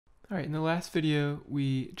All right, in the last video,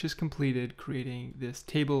 we just completed creating this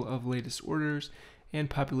table of latest orders and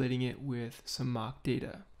populating it with some mock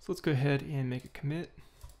data. So let's go ahead and make a commit.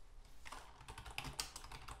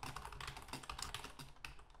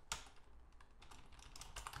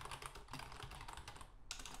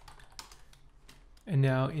 And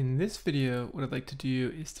now in this video, what I'd like to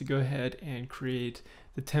do is to go ahead and create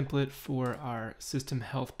the template for our system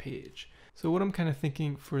health page. So what I'm kind of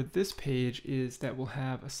thinking for this page is that we'll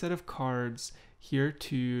have a set of cards here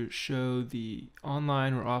to show the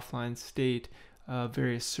online or offline state of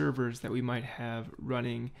various servers that we might have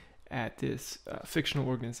running at this fictional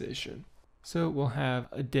organization. So we'll have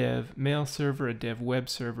a dev mail server, a dev web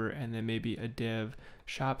server, and then maybe a dev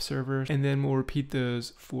shop server. And then we'll repeat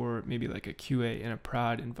those for maybe like a QA and a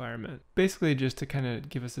prod environment. Basically just to kind of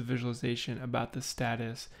give us a visualization about the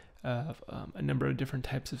status of a number of different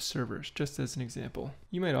types of servers, just as an example.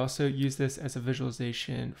 You might also use this as a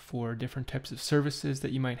visualization for different types of services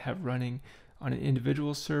that you might have running on an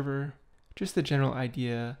individual server. Just the general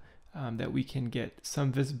idea that we can get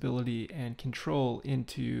some visibility and control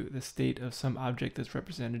into the state of some object that's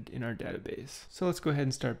represented in our database. So let's go ahead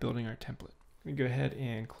and start building our template. We go ahead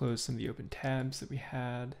and close some of the open tabs that we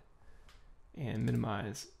had and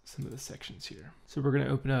minimize some of the sections here. So we're going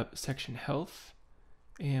to open up section health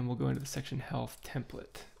and we'll go into the section health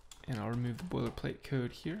template, and I'll remove the boilerplate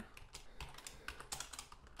code here.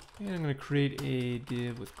 And I'm going to create a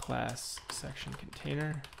div with class section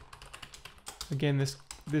container. Again,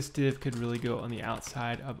 this div could really go on the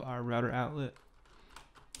outside of our router outlet.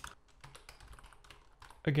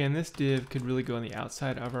 Again, this div could really go on the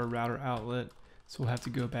outside of our router outlet, so we'll have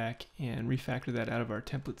to go back and refactor that out of our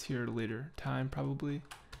templates here at a later time probably.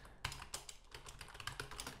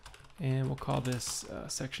 And we'll call this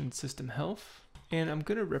section system health. And I'm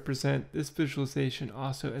going to represent this visualization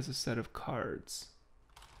also as a set of cards.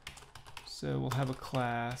 So we'll have a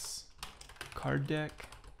class card deck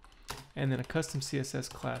and then a custom CSS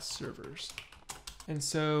class servers. And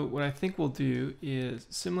so what I think we'll do is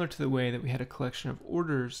similar to the way that we had a collection of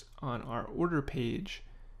orders on our order page,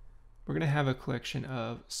 we're going to have a collection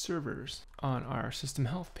of servers on our system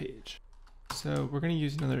health page. So we're going to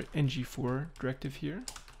use another ng4 directive here.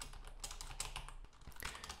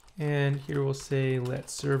 And here we'll say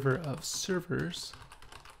let server of servers.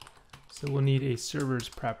 So we'll need a servers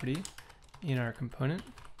property in our component.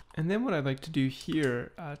 And then what I'd like to do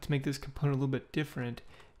here to make this component a little bit different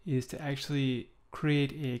is to actually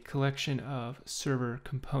create a collection of server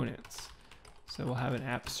components. So we'll have an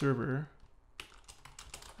app server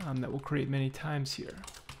that we'll create many times here.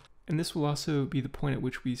 And this will also be the point at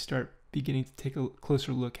which we start beginning to take a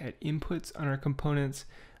closer look at inputs on our components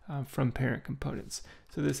from parent components.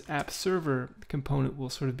 So this app server component will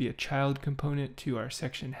sort of be a child component to our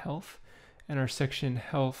section health, and our section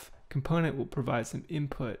health component will provide some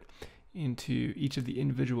input into each of the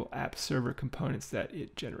individual app server components that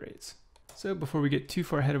it generates. So before we get too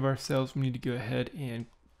far ahead of ourselves, we need to go ahead and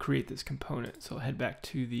create this component. So I'll head back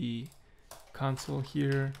to the console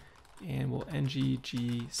here and we'll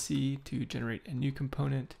ng-gc to generate a new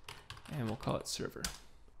component, and we'll call it server.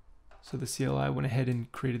 So the CLI went ahead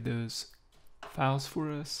and created those files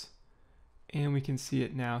for us, and we can see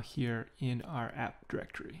it now here in our app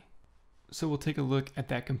directory. So we'll take a look at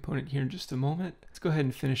that component here in just a moment. Let's go ahead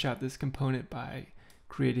and finish out this component by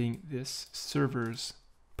creating this servers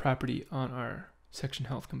property on our section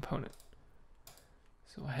health component.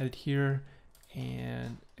 So I'll head here,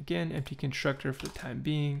 and again, empty constructor for the time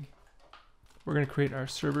being. We're going to create our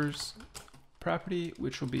servers property,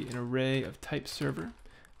 which will be an array of type server.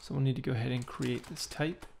 So we'll need to go ahead and create this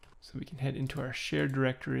type. So we can head into our shared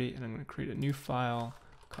directory, and I'm going to create a new file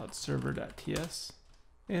called server.ts.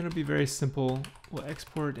 And it'll be very simple. We'll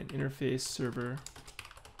export an interface server.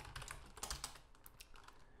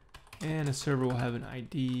 And a server will have an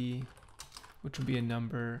ID, which will be a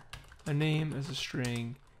number, a name as a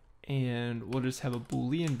string, and we'll just have a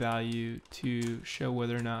Boolean value to show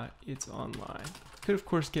whether or not it's online. Could of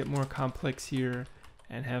course get more complex here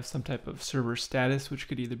and have some type of server status, which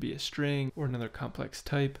could either be a string or another complex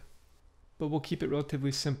type. But we'll keep it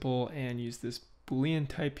relatively simple and use this Boolean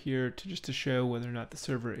type here to show whether or not the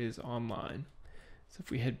server is online. So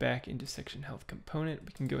if we head back into section health component,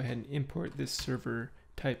 we can go ahead and import this server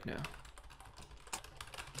type now.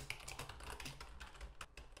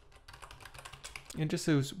 And just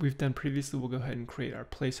as we've done previously, we'll go ahead and create our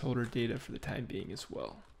placeholder data for the time being as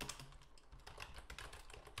well.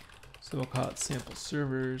 So we'll call it sample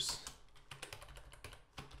servers.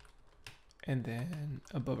 And then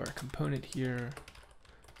above our component here,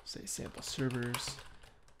 say sample servers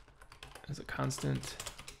as a constant.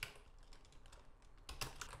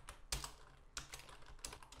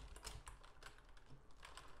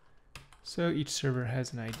 So each server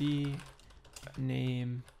has an ID, a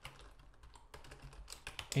name,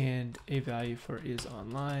 and a value for is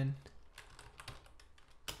online.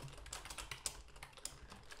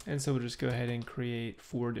 And so we'll just go ahead and create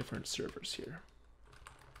 4 different servers here.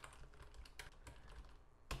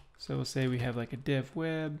 So we'll say we have like a dev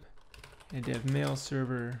web, a dev mail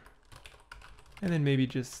server, and then maybe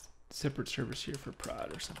just separate servers here for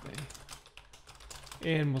prod or something.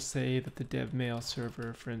 And we'll say that the dev mail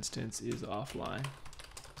server, for instance, is offline.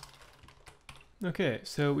 Okay,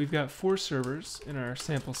 so we've got 4 servers in our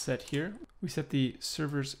sample set here. We set the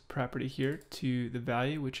servers property here to the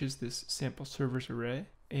value, which is this sample servers array.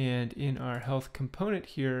 And in our health component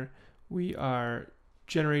here, we are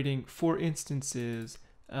generating 4 instances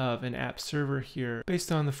of an app server here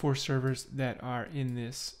based on the 4 servers that are in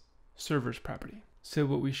this servers property. So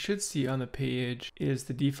what we should see on the page is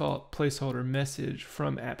the default placeholder message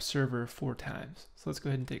from app server 4 times. So let's go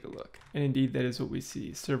ahead and take a look. And indeed, that is what we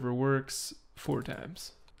see. Server works 4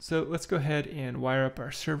 times. So let's go ahead and wire up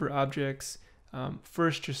our server objects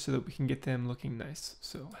first, just so that we can get them looking nice.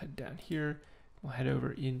 So we'll head down here. We'll head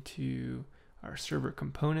over into our server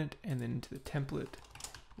component and then into the template.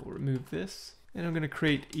 We'll remove this. And I'm going to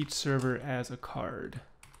create each server as a card.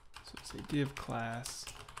 So it's a div class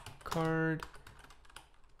card,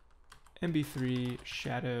 MB3,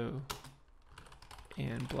 shadow,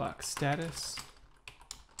 and block status.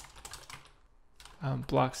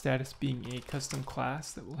 Block status being a custom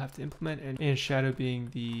class that we'll have to implement, and shadow being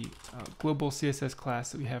the global CSS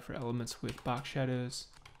class that we have for elements with box shadows.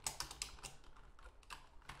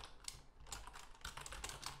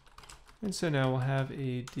 And so now we'll have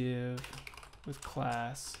a div with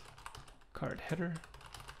class card header,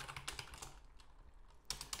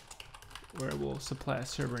 where we'll supply a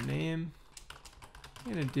server name,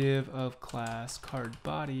 and a div of class card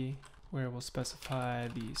body, where we'll specify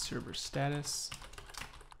the server status.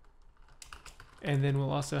 And then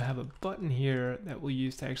we'll also have a button here that we'll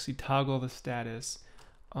use to actually toggle the status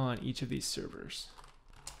on each of these servers.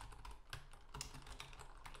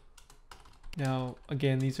 Now,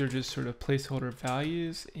 again, these are just sort of placeholder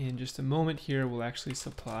values. In just a moment here, we'll actually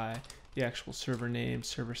supply the actual server name,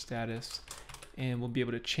 server status, and we'll be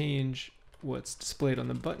able to change what's displayed on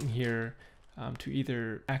the button here to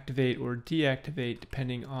either activate or deactivate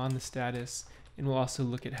depending on the status. And we'll also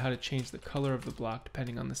look at how to change the color of the block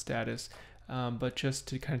depending on the status. But just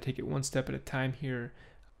to kind of take it one step at a time here,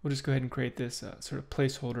 we'll just go ahead and create this sort of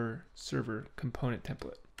placeholder server component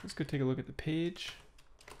template. Let's go take a look at the page.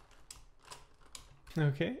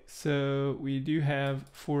 Okay, so we do have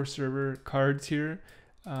 4 server cards here.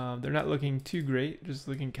 They're not looking too great, just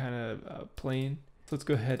looking kind of plain. So let's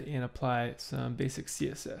go ahead and apply some basic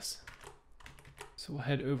CSS. So we'll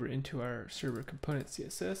head over into our server component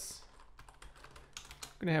CSS.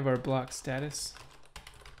 We're gonna have our block status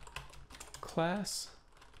class,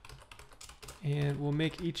 and we'll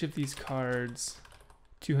make each of these cards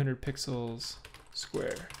 200 pixels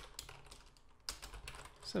square.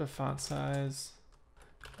 Set a font size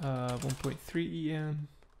 1.3 EM,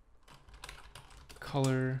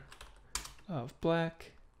 color of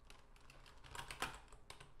black.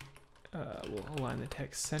 We'll align the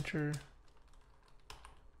text center,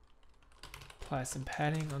 apply some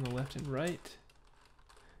padding on the left and right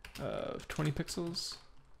of 20 pixels,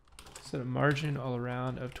 set a margin all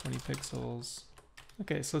around of 20 pixels.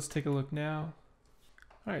 Okay, so let's take a look now.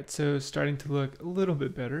 All right, so starting to look a little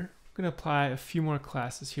bit better. I'm going to apply a few more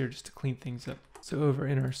classes here just to clean things up. So over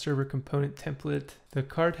in our server component template, the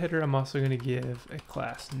card header, I'm also going to give a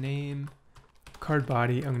class name. Card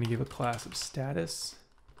body, I'm going to give a class of status.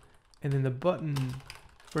 And then the button,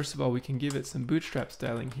 first of all, we can give it some bootstrap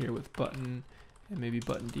styling here with button and maybe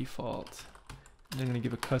button default. And I'm going to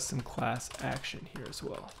give a custom class action here as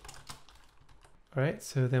well. All right,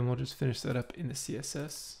 so then we'll just finish that up in the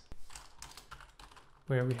CSS,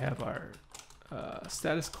 where we have our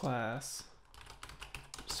status class,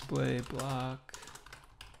 display block,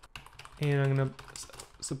 and I'm going to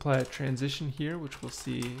supply a transition here, which we'll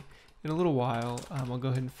see in a little while. I'll go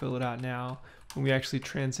ahead and fill it out now. When we actually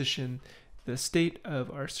transition the state of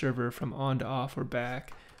our server from on to off or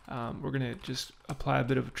back, we're going to just apply a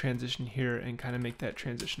bit of a transition here and kind of make that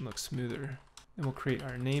transition look smoother. Then we'll create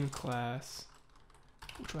our name class,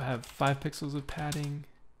 which will have 5 pixels of padding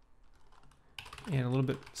and a little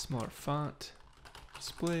bit smaller font.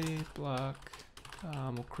 Display block.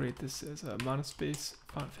 We'll create this as a monospace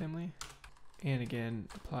font family, and again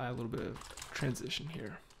apply a little bit of transition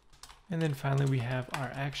here. And then finally we have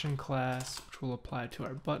our action class, which will apply to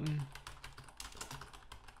our button.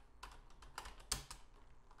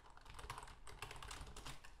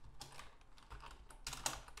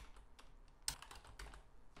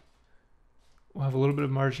 We'll have a little bit of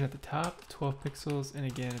margin at the top, 12 pixels, and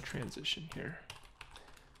again, a transition here.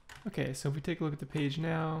 Okay, so if we take a look at the page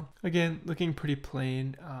now, again, looking pretty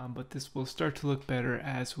plain, but this will start to look better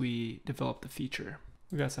as we develop the feature.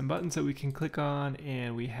 We've got some buttons that we can click on,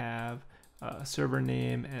 and we have a server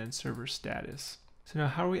name and server status. So now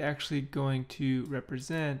how are we actually going to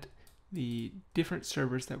represent the different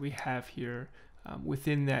servers that we have here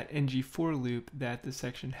within that ng for loop that the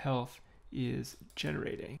section health is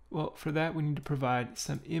generating? Well, for that we need to provide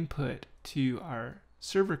some input to our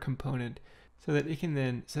server component so that it can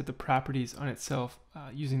then set the properties on itself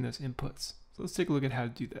using those inputs. So let's take a look at how to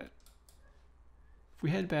do that. If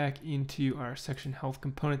we head back into our section health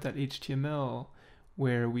component.html,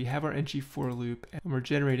 where we have our ng for loop and we're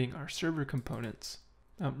generating our server components,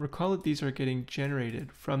 recall that these are getting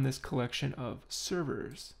generated from this collection of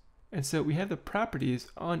servers. And so we have the properties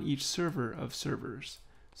on each server of servers.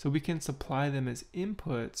 So we can supply them as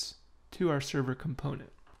inputs to our server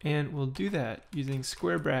component. And we'll do that using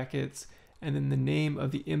square brackets and then the name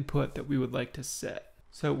of the input that we would like to set.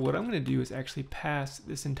 So what I'm going to do is actually pass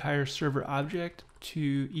this entire server object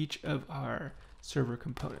to each of our server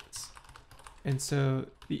components. And so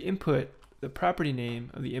the input, the property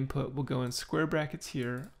name of the input, will go in square brackets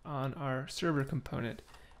here on our server component,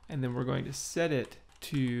 and then we're going to set it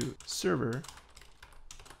to server,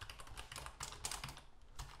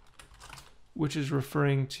 which is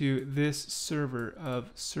referring to this server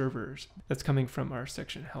of servers that's coming from our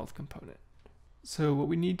section health component. So what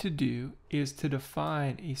we need to do is to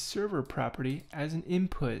define a server property as an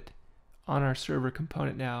input on our server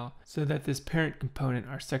component now, so that this parent component,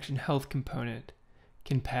 our section health component,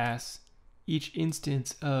 can pass each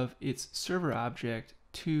instance of its server object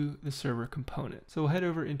to the server component. So we'll head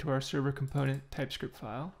over into our server component TypeScript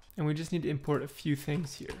file, and we just need to import a few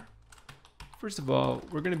things here. First of all,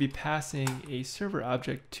 we're going to be passing a server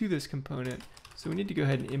object to this component, so we need to go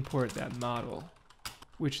ahead and import that model,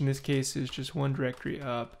 which in this case is just one directory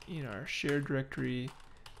up in our shared directory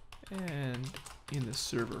and in the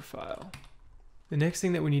server file. The next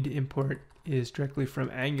thing that we need to import is directly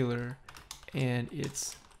from Angular, and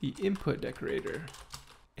it's the input decorator.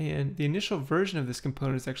 And the initial version of this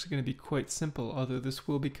component is actually going to be quite simple, although this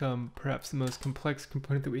will become perhaps the most complex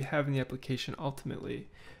component that we have in the application ultimately.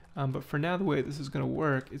 But for now, the way this is going to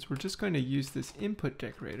work is we're just going to use this input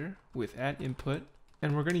decorator with @input,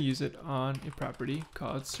 and we're going to use it on a property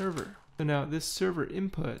called server. So now this server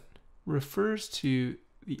input refers to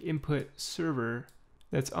the input server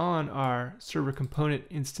that's on our server component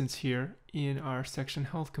instance here in our section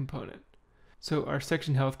health component. So our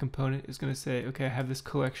section health component is going to say, okay, I have this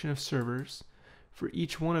collection of servers. For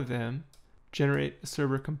each one of them, generate a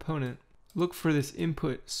server component. Look for this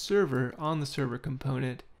input server on the server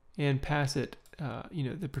component and pass it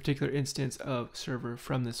the particular instance of server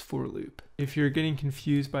from this for loop. If you're getting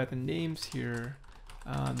confused by the names here,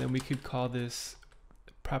 then we could call this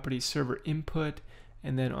property server input,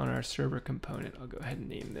 and then on our server component, I'll go ahead and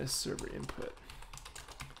name this server input,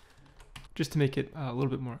 just to make it a little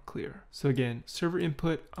bit more clear. So again, server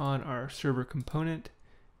input on our server component,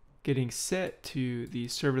 getting set to the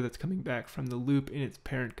server that's coming back from the loop in its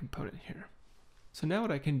parent component here. So now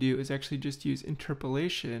what I can do is actually just use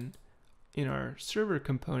interpolation in our server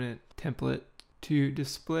component template to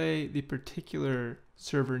display the particular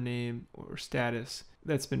server name or status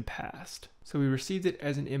that's been passed. So we received it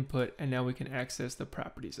as an input, and now we can access the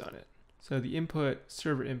properties on it. So the input,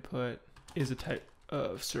 server input, is a type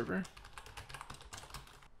of server.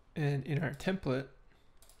 And in our template,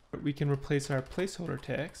 we can replace our placeholder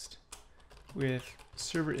text with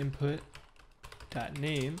server input dot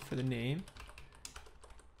name for the name,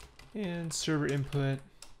 and server input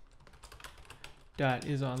dot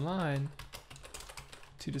is online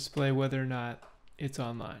to display whether or not it's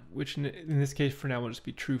online, which in this case for now will just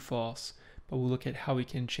be true false, but we'll look at how we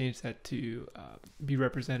can change that to be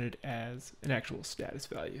represented as an actual status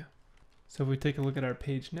value. So if we take a look at our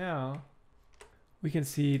page now, we can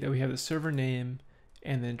see that we have the server name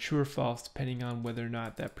and then true or false depending on whether or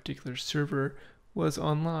not that particular server was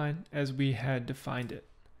online as we had defined it.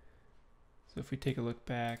 So if we take a look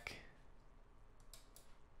back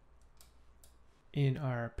in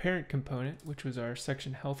our parent component, which was our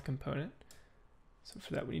section health component, so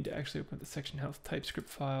for that we need to actually open the section health TypeScript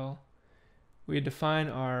file. We define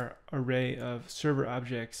our array of server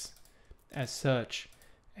objects as such,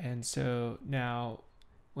 and so now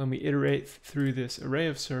when we iterate through this array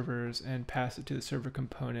of servers and pass it to the server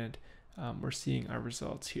component, we're seeing our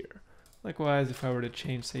results here. Likewise, if I were to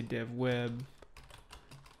change, say, dev web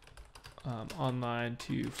online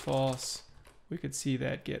to false, we could see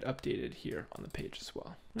that get updated here on the page as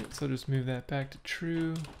well. Right, so just move that back to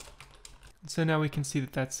true. So now we can see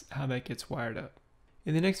that that's how that gets wired up.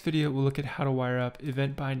 In the next video, we'll look at how to wire up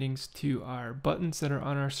event bindings to our buttons that are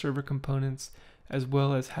on our server components, as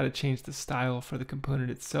well as how to change the style for the component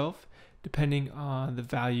itself, depending on the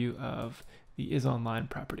value of the isOnline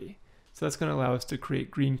property. So that's going to allow us to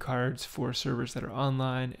create green cards for servers that are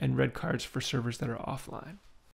online and red cards for servers that are offline.